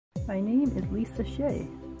My name is Lisa Shea.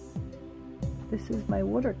 This is my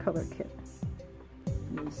watercolor kit.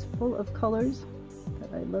 It is full of colors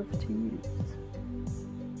that I love to use.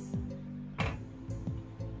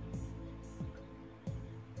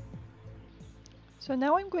 So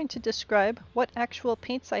now I'm going to describe what actual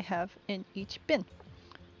paints I have in each bin.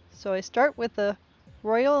 So I start with a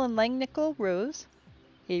Royal Langnickel Rose,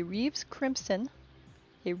 a Reeves Crimson,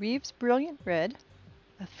 a Reeves Brilliant Red,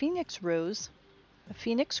 a Phoenix Rose, a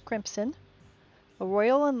Phoenix Crimson, a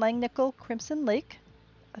Royal Langnickel Crimson Lake,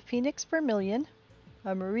 a Phoenix Vermilion,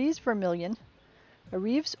 a Reeves Vermilion, a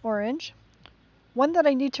Reeves Orange, one that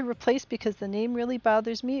I need to replace because the name really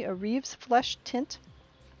bothers me, a Reeves Flesh Tint,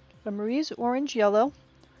 a Reeves Orange Yellow,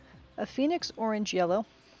 a Phoenix Orange Yellow,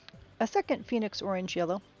 a second Phoenix Orange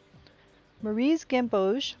Yellow, Reeves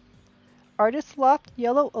Gamboge, Artist Loft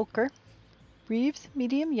Yellow Ochre, Reeves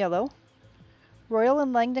Medium Yellow, Royal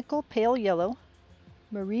Langnickel Pale Yellow,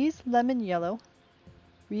 Reeves Lemon Yellow,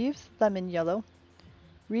 Reeves Lemon Yellow,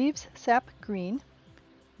 Reeves Sap Green,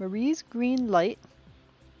 Reeves Green Light,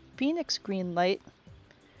 Phoenix Green Light,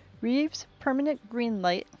 Reeves Permanent Green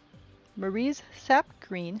Light, Reeves Sap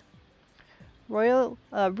Green,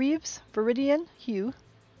 Reeves Viridian Hue,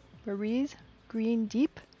 Reeves Green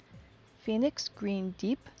Deep, Phoenix Green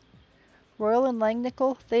Deep, Royal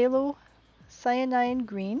Langnickel Phthalo Cyanine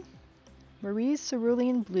Green, Reeves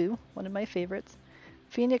Cerulean Blue, one of my favorites,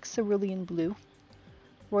 Phoenix Cerulean Blue,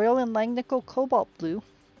 Royal Langnickel Cobalt Blue,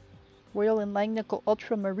 Royal Langnickel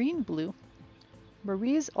Ultramarine Blue,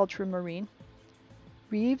 Reeves Ultramarine,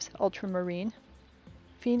 Reeves Ultramarine,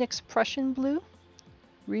 Phoenix Prussian Blue,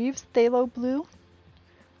 Reeves Phthalo Blue,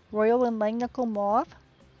 Royal Langnickel Mauve,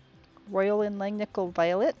 Royal Langnickel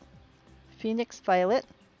Violet, Phoenix Violet,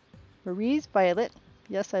 Reeves Violet,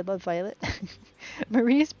 yes I love violet,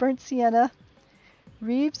 Reeves Burnt Sienna,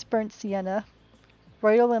 Reeves Burnt Sienna,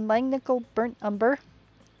 Royal Langnickel Burnt Umber,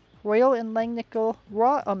 Royal Langnickel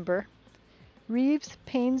Raw Umber, Reeves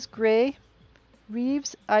Payne's Gray,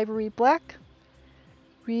 Reeves Ivory Black,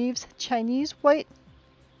 Reeves Chinese White,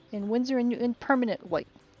 and Windsor Newton Permanent White.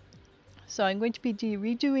 So I'm going to be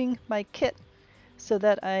redoing my kit so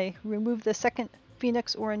that I remove the second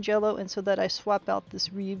Phoenix Orange Yellow and so that I swap out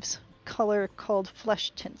this Reeves color called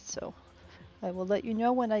Flesh Tint. So I will let you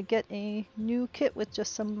know when I get a new kit with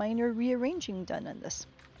just some minor rearranging done on this.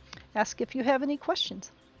 Ask if you have any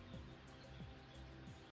questions.